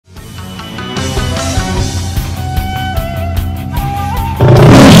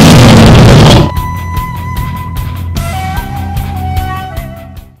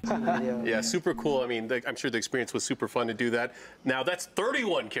Yeah, super cool. I mean, I'm sure the experience was super fun to do that. Now, that's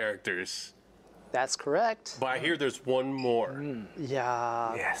 31 characters. That's correct. But I hear there's one more. い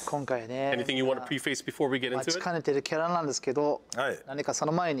やー、今回ね。 Anything you want to preface before we get 待 into ち it? かねてるキャラなんですけど、はい。何かそ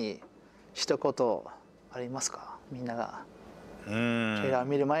の前に一言ありますか？みんながトレーラーを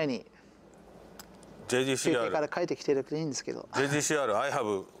見る前に。休憩か JGCR ら帰ってきてるといいんですけど。JGCR I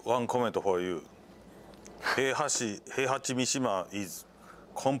have one comment for you. HEIHACHI Mishima is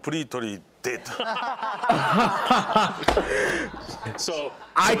completely dead. So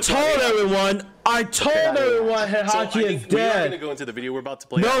I told everyone HEIHACHI is we are going to dead. go into the video we're about to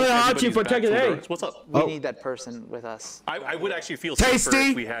play. No I hope HEIHACHI everybody's for back Tekken from 8. birth. What's up? We need that person with us. I would actually feel Tasty. safer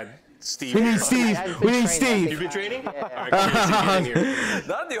if we had Steve. We need Steve. We need Steve. You've been training? Yeah. All right, Steve, get in here.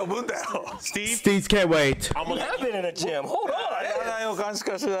 なんで呼ぶんだよ。 Steve, Steve can't wait. I'm gonna, I've been in a gym. Hold on. やだよ、感し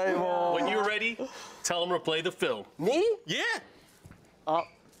かしないも when you're ready, tell him to play the film. Me? Yeah.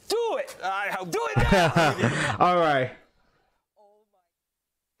 Do it. I have Do it now. All right.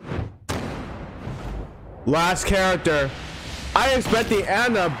 Last character. I expect the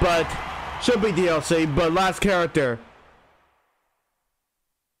Anna, but should be DLC. But last character.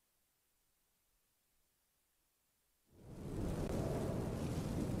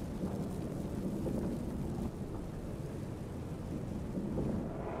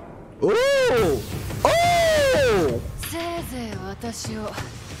 Ooh! Oh! せいぜい私を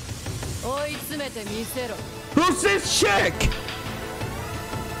追い詰めてみせろ。 Who's this chick?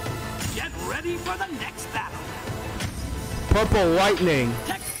 Get ready for the next battle. Purple lightning.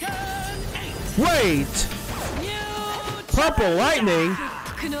 Tekken 8. Wait! Purple lightning?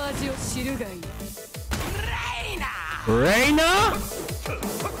 服の味を知るがいい。 Reina?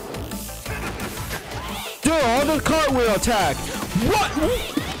 Do all the cartwheel attack. What?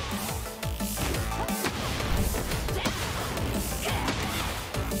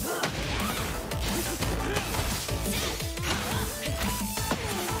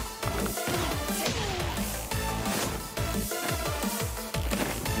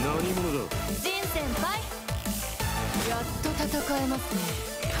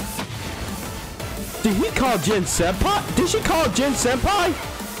 Did he call Jin Senpai? Did she call Jin Senpai?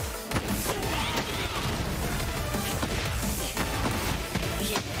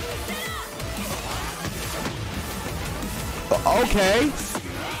 Okay.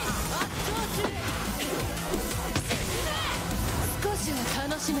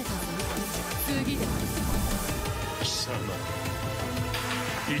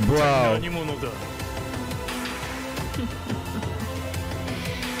 Bro.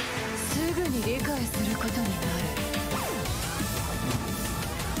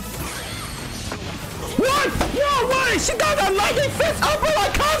 What? Whoa, what? She got a lightning fist upper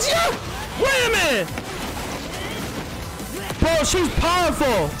like Kazuya? Wait a minute. Bro, she's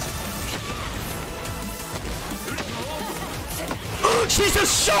powerful. She's a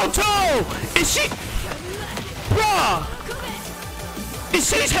Shoto! Is she? Bruh! Is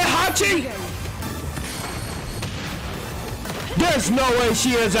she HEIHACHI? There's no way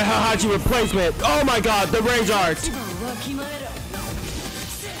she is a HEIHACHI replacement. Oh my god, the rage art.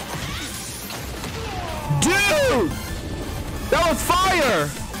 Dude! That was fire!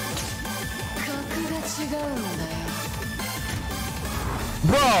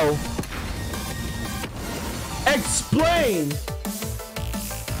 Bro! Explain!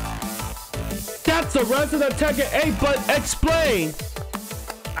 That's the rest of the Tekken 8, but explain!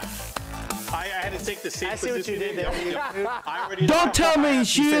 I had to take the same I see what you position. did there. I already Don't tell me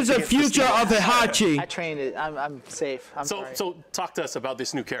she is the future of HEIHACHI. I trained it. I'm safe. I'm sorry. So talk to us about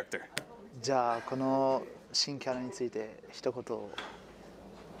this new character. じゃあこの新キャラについて一言。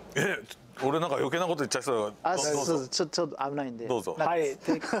俺なんか余計なこと言っちゃいそうだ。そうちょっと危ないんで。どうぞ。はい。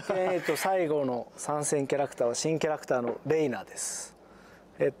最後の参戦キャラクターは新キャラクターのレイナです。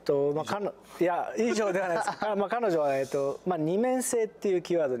いや以上ではないです。彼女は二面性っていう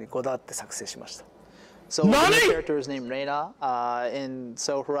キーワードにこだわって作成しました。So the character is named Reina, and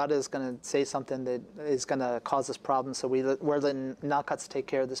so Harada is going to say something that is going to cause us problems. So we're letting Nakatsu take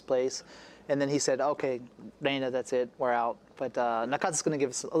care of this place, and then he said, "Okay, Reina, that's it, we're out." But Nakatsu's going to give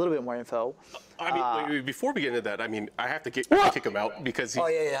us a little bit more info. I mean, wait, before we get into that, I mean, I have to kick him out because he. Oh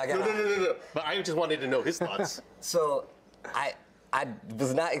yeah, I got it. No. But I just wanted to know his thoughts. So, I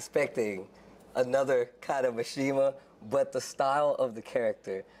was not expecting another kind of Mishima, but the style of the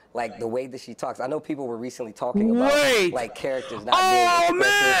character. like the way that she talks. I know people were recently talking about Wait. like characters not Oh being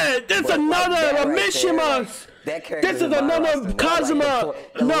man, expressive, there's but, like, another that right Mishima. there, like, that character This is my another roster, man. Kazuma.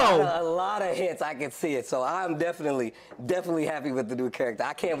 Like, a lot of hits, I can see it. So I'm definitely happy with the new character.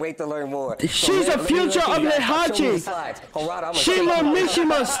 I can't wait to learn more. So She's the let me know future if you of guys Heihachi. show me the slides. Harada, I'ma She take love you.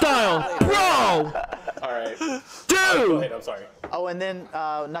 Mishima style, bro. All right. Go Dude. ahead, I'm sorry. Oh, and then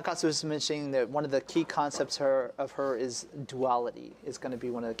Nakatsu was mentioning that one of the key concepts of her is duality is going to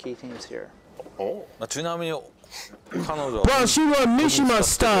be one of the key themes here. Oh. ちなみに彼女は Bro, she love Mishima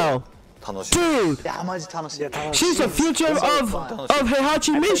style. 楽しい。 Dude, いや、マジ楽しい。 she's the future of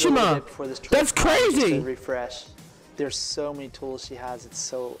Heihachi I played a little Mishima. bit before this trip, That's just to crazy. refresh. There's so many tools she has. It's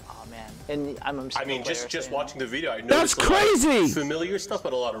so, oh man. And I'm a I mean, player, just so, watching the video, I That's noticed a lot of crazy. familiar stuff,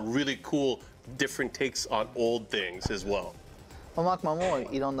 but a lot of really cool, different takes on old things as well. マークマンも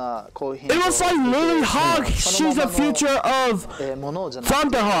いろんなこういう It was like literally Hawk. She's the future of ものじゃなく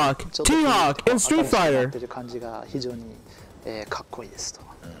て Thunderhawk, T-Hawk, and Street 新しくな Fighter. ってる感じが非常にかっこいいですと。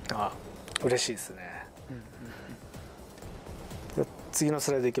あ、嬉しいですね。じゃあ次の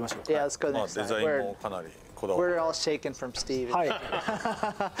スライド行きましょうか。 Yeah, let's go まあ next デ slide. ザインもかなりこだわり。 We're all shaken from Steve. はい。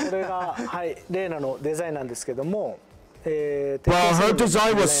これがはいレーナのデザインなんですけども、Wow, her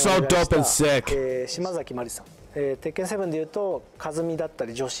design was so dope and sick. 島崎まりさん。テッケン7でいうと和美だった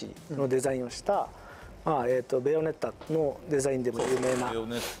り女子のデザインをした、まあベヨネッタのデザインでも有名なベヨ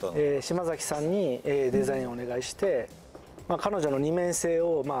ネッタの島崎さんにデザインをお願いして、まあ彼女の二面性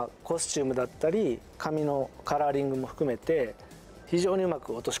をまあコスチュームだったり髪のカラーリングも含めて非常にうま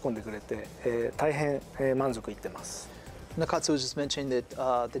く落とし込んでくれて、大変満足いってます。 Nakatsu was just mentioning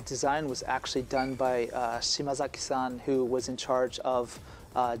that the design was actually done by Shimazaki-san, who was in charge of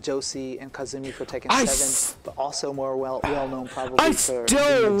Josie and Kazumi for Tekken 7, but also more well-known probably I for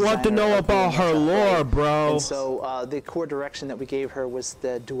still being the want to designer know of about her Bayonetta. lore, bro. And so the core direction that we gave her was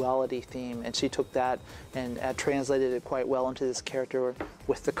the duality theme, and she took that and translated it quite well into this character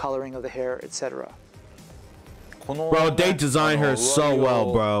with the coloring of the hair, etc. Bro, they designed her so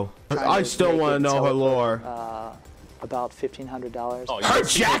well, bro. I still want to know her lore. About $1,500. Oh, Her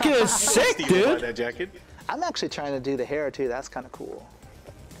jacket is sick, Steve will buy dude. that jacket. I'm actually trying to do the hair too. That's kind of cool.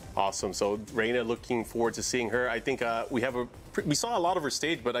 Awesome. So Reina, looking forward to seeing her. I think we saw a lot of her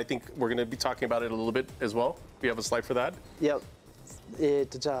stage, but I think we're going to be talking about it a little bit as well. We have a slide for that. Yep.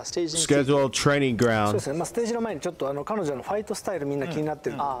 じゃあステージに Scheduled training そう ground. ですね。まあステージの前にちょっと彼女のファイトスタイルみんな気になって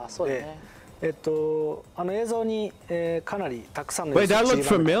るああ、そうだね。映像に、かなりたくさんの Wait, that 要素 looked を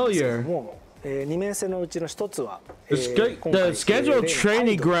散りばめてるんですけど familiar. も、二面性のうちの一つは、 The 今回 scheduled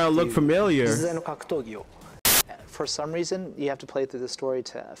training ground looked 実 familiar. 在の格闘技を For some reason, you have to play through the story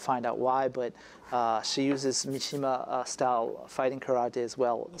to find out why, but she uses Mishima style fighting karate as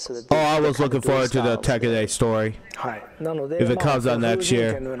well. So that Oh, I was looking forward to the Tekken 8 story. はいなので If it comes out next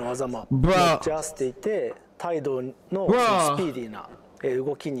year. 風神拳のような技も Bro. 持ち合わせていて態度のそ Bro. のスピーディーな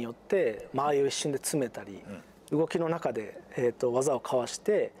動きによって間合いを一瞬で詰めたり、動きの中で技をかわし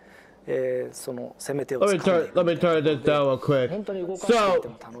てその攻め手を掴んでいく Let me turn this down real quick. 本当に動かしていて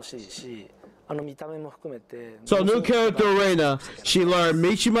も楽しいし、見た目も含めて So new character Reina, she learned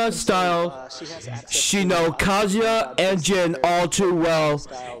Mishima style. she has access She know Kazuya and Jin all too well.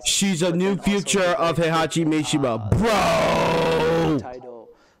 She's a new future of Heihachi Mishima. Bro! title.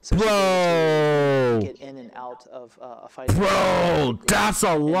 So Bro! get in and out of a fight. Bro, that's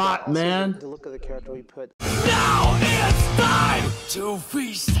a lot, Also, man. The look of the character we put. Now it's time to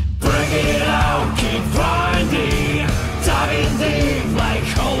feast. Bring it out,